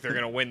think they're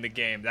going to win the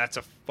game. That's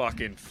a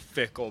fucking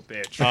fickle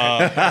bitch.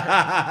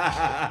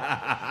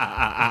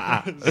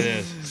 It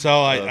is.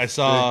 So I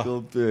saw.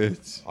 Fickle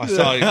bitch.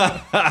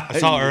 I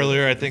saw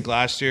earlier. I think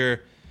last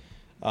year,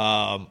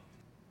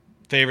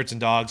 favorites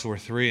and dogs were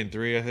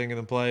 3-3. I think in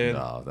the play-in.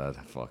 No, that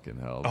fucking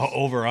helps.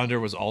 Over under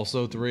was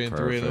also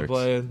 3-3 in the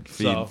play-in.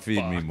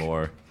 Feed me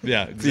more.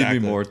 Yeah, exactly.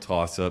 Feed me more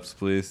toss-ups,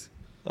 please.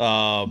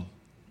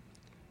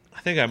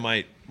 I think I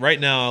might. Right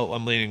now,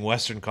 I'm leaning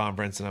Western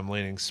Conference, and I'm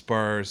leaning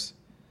Spurs,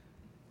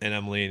 and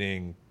I'm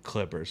leaning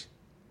Clippers.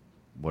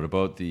 What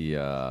about the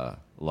a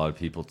lot of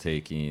people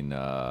taking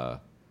the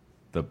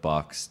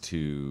Bucks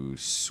to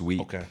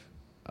sweep Okay.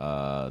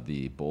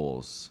 the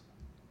Bulls?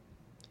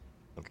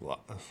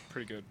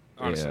 Pretty good.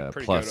 Honestly, Yeah,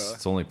 pretty plus good.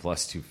 it's only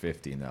plus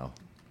 250 now.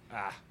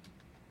 Ah,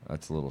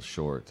 That's a little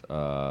short.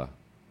 Fuck.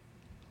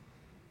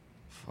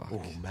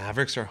 Ooh,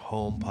 Mavericks are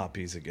home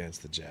puppies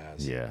against the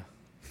Jazz. Yeah,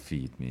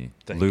 feed me.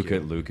 Thank Luca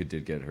you.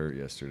 did get hurt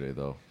yesterday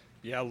though.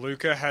 yeah,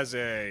 Luca has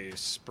a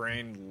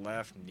sprained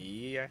left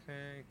knee, I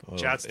think. Oh,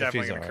 Chad's if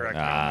definitely he's going to all right. correct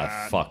me on Ah,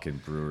 that.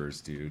 fucking Brewers,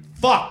 dude.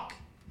 Fuck!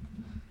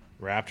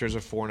 Raptors are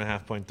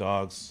 4.5-point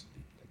dogs.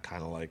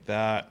 Kind of like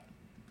that.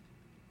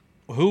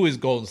 Who is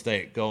Golden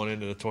State going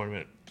into the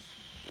tournament?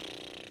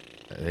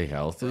 Are they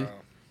healthy? Bro.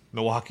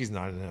 Milwaukee's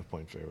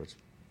 9.5-point favorites.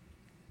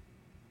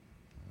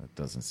 That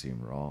doesn't seem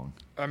wrong.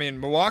 I mean,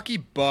 Milwaukee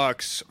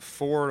Bucks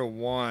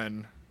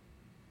 4-1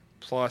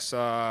 plus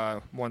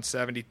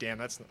 170. Damn,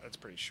 that's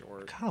pretty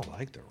short. Kind of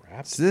like the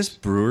Raptors. Does this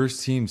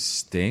Brewers team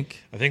stink?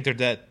 I think they're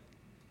dead.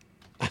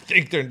 I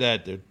think they're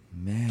dead, dude.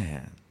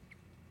 Man.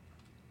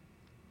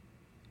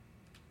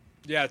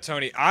 Yeah,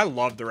 Tony, I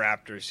love the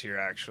Raptors here,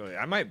 actually.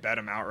 I might bet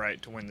them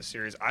outright to win the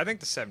series. I think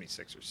the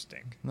 76ers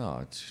stink. No,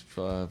 it's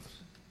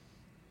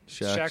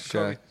Shaq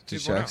Kobe Did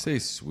 2.0. Shaq say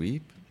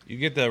sweep? You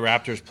get the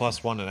Raptors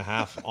plus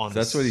 1.5 on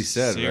That's the what he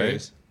said,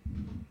 series.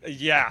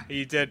 Yeah,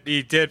 he did.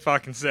 He did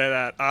fucking say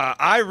that.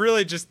 I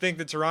really just think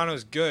that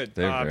Toronto's good.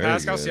 They're very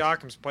Pascal good.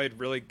 Siakam's played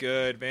really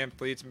good. Van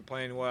Fleet's been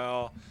playing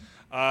well.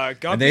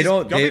 Gumpy's, they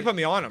don't- Gumpy they- put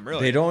me on him.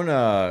 Really, They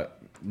don't.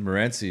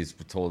 Morency's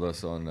told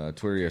us on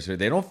Twitter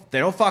yesterday. They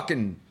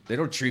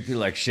don't treat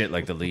people like shit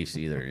like the Leafs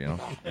either. You know,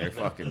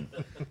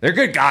 they're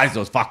good guys.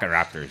 Those fucking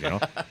Raptors. You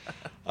know.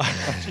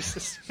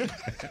 Jesus.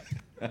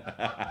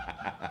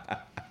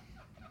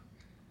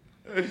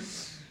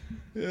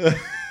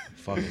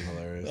 Fucking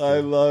hilarious. I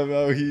love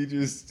how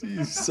he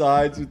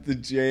sides with the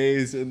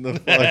Jays and the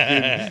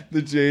fucking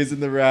the Jays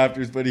and the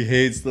Raptors, but he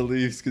hates the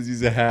Leafs because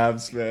he's a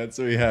Habs fan,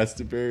 so he has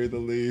to bury the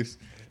Leafs.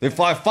 The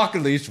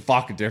fucking Leafs are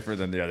fucking different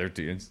than the other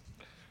teams.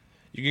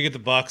 You can get the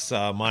Bucks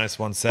minus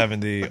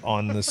 170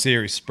 on the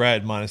series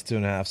spread minus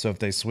 2.5. So if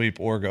they sweep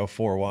or go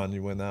 4-1,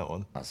 you win that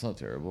one. That's not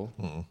terrible.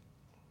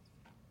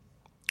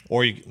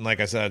 Or you, like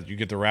I said, you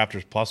get the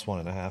Raptors plus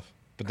 1.5,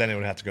 but then it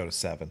would have to go to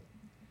 7.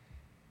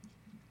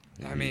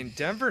 I mean,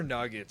 Denver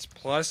Nuggets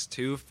plus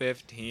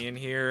 215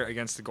 here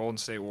against the Golden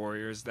State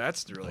Warriors.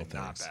 That's really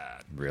not thanks.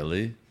 bad.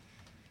 Really?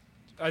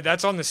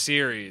 That's on the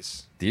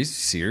series. These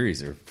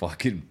series are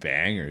fucking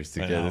bangers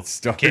to I get know. it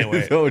started, Can't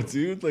wait. though,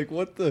 dude. Like,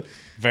 what the?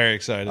 Very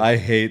excited. I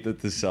hate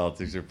that the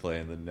Celtics are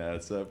playing the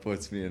Nets. That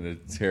puts me in a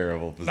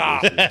terrible position. Nah,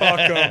 fuck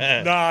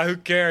them. Nah, who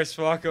cares?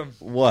 Fuck them.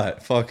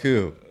 What? Fuck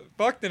who?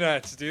 Fuck the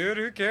Nets, dude.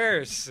 Who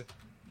cares?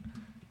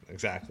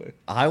 exactly.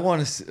 I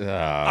want to.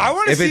 I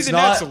want to see the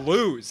Nets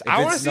lose.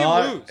 I want to see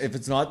them lose. If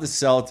it's not the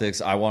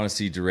Celtics, I want to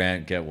see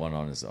Durant get one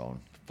on his own.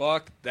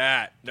 Fuck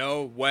that.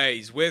 No way.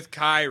 He's with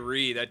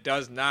Kyrie. That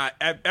does not.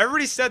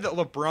 Everybody said that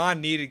LeBron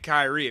needed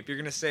Kyrie. If you're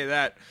going to say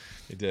that,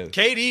 He did.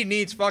 KD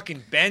needs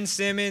fucking Ben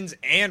Simmons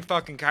and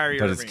fucking Kyrie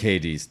But Irving. it's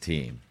KD's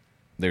team.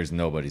 There's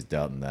nobody's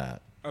doubting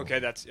that, Okay,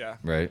 that's, yeah.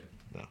 right?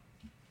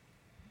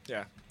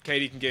 Yeah.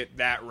 KD can get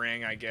that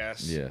ring, I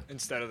guess. Yeah.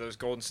 Instead of those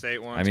Golden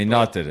State ones. I mean, but-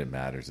 not that it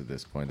matters at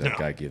this point. That No.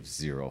 guy gives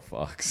zero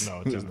fucks. No,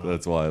 it does not.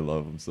 That's why I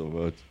love him so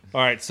much. All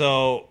right,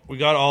 so we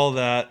got all of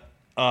that.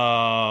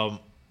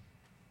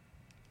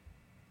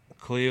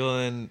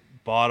 Cleveland,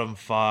 bottom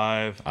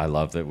 5. I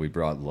love that we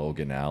brought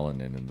Logan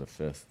Allen in the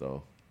 5th,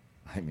 though.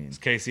 I mean, Is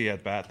Casey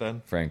at bat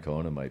then?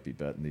 Francona might be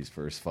betting these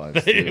first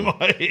 5. He too.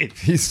 might.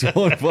 He's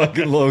throwing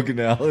fucking Logan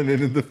Allen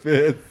in the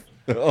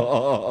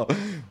 5th.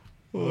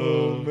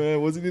 Oh,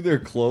 man. Wasn't he their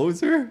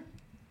closer?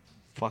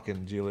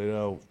 Fucking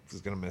Giolito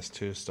is going to miss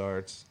 2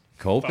 starts.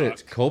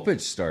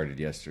 Kopech started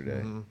yesterday.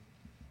 Mm-hmm.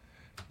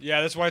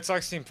 Yeah, this White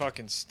Sox team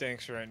fucking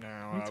stinks right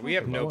now. We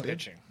have no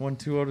pitching.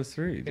 1-2 out of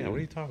 3. Yeah, dude. what are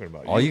you talking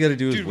about? All you got to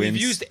do is Dude, win.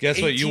 we've used Guess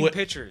 18 what? You win-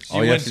 pitchers. all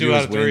you you win have to 2 do out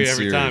is of win 3 every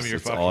series. time. You're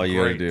That's fucking all you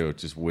got to great. do.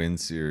 Just win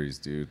series,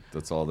 dude.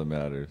 That's all that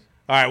matters.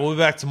 All right, we'll be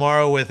back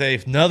tomorrow with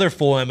another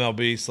full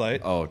MLB slate.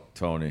 Oh,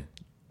 Tony.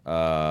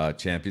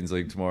 Champions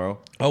League tomorrow.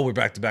 Oh, we're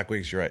back-to-back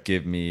weeks. You're right.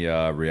 Give me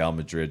Real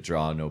Madrid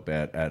draw no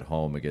bet at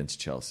home against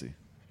Chelsea.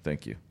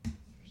 Thank you.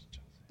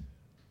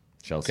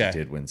 Chelsea Okay.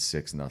 did win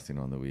 6-0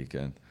 on the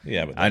weekend.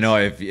 Yeah, but I know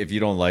if you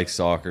don't like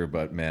soccer,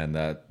 but man,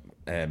 that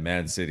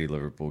Man City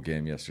Liverpool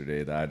game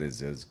yesterday, that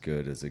is as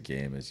good as a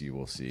game as you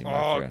will see. My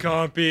Oh, friend.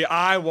 Compy,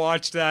 I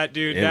watched that,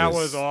 dude. It That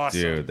was awesome.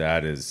 dude.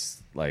 That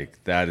is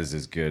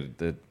as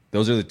good.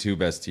 Those are the two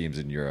best teams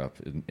in Europe,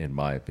 in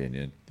my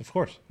opinion. Of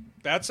course.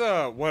 That's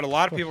what a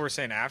lot of people were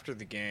saying after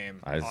the game.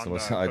 I on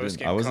wasn't the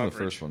the coverage.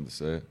 first one to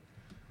say it.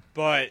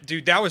 But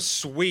dude, that was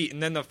sweet.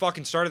 And then the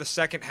fucking start of the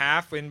second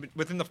half, and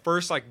within the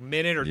first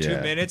minute or 2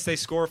 Yeah. minutes, they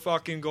score a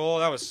fucking goal.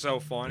 That was so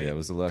funny. Yeah, it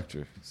was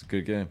electric. It's a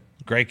good game.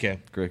 Great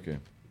game. Great game.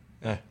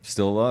 Eh.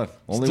 Still alive.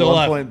 Only Still one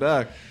alive. point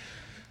back.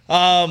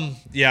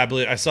 Yeah, I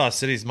believe I saw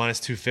City's minus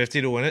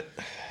 250 to win it.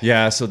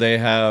 Yeah, so they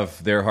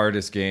have their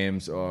hardest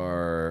games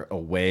are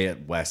away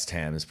at West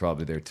Ham is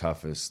probably their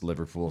toughest.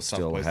 Liverpool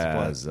still place to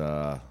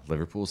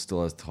play.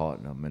 has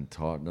Tottenham, and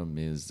Tottenham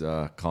is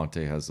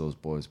Conte has those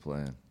boys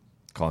playing.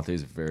 Conte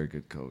is a very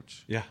good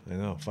coach. Yeah, I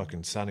know.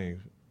 Fucking Sonny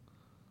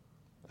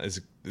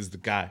is the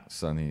guy.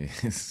 Sonny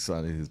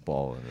is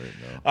balling right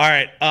now. All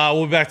right,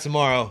 we'll be back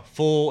tomorrow.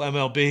 Full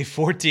MLB,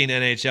 14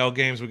 NHL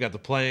games. We got the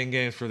playing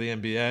games for the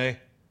NBA.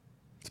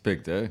 It's a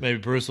big day. Maybe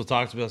Bruce will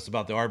talk to us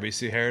about the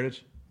RBC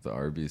Heritage. The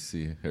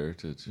RBC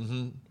Heritage.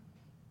 Mm-hmm.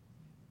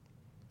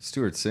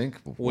 Stuart Sink.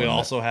 We won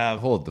also that. have.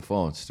 Hold the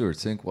phone. Stuart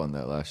Sink won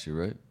that last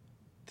year, right?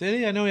 Did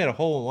he? I know he had a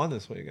hole in one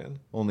this weekend.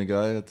 Only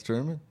guy at the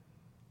tournament.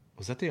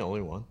 Was that the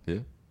only one? Yeah.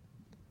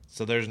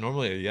 So there's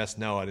normally a yes,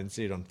 no. I didn't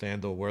see it on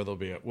FanDuel.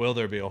 Will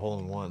there be a hole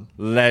in one?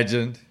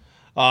 Legend.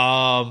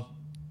 And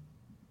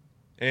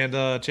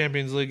a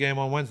Champions League game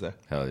on Wednesday.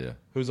 Hell yeah.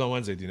 Who's on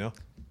Wednesday? Do you know?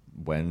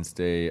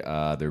 Wednesday,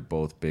 they're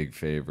both big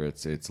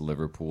favorites. It's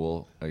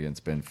Liverpool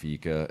against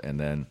Benfica, and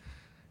then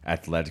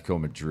Atletico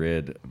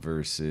Madrid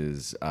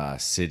versus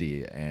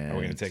City. And Are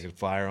we going to take a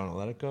flyer on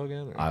Atletico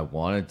again? Or? I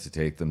wanted to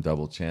take them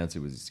double chance.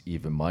 It was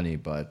even money,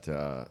 but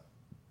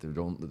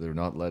they're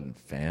not letting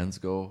fans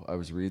go. I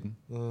was reading.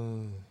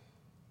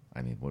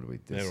 I mean, what do we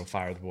do? They will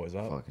fire the boys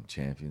up. Fucking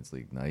Champions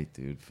League night,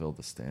 dude. Fill the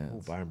Oh,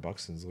 stands. Byron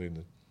Buxton's leading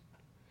it.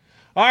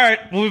 All right,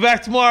 we'll be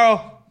back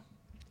tomorrow.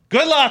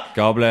 Good luck.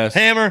 God bless.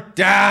 Hammer.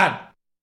 Dad.